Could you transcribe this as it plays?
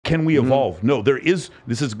can we evolve? No, there is.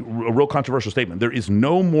 This is a real controversial statement. There is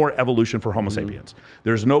no more evolution for Homo sapiens.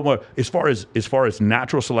 There's no more as far as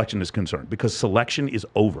natural selection is concerned, because selection is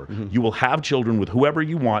over. You will have children with whoever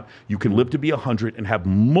you want. You can live to be 100 and have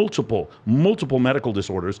multiple medical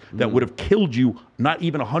disorders that would have killed you not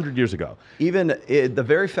even 100 years ago. Even the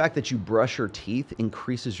very fact that you brush your teeth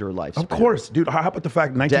increases your lifespan. Of course, dude. How about the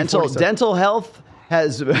fact 1947? Dental health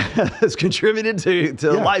has contributed to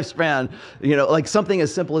the lifespan. You know, like something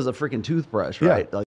as simple as a freaking toothbrush, right? Like,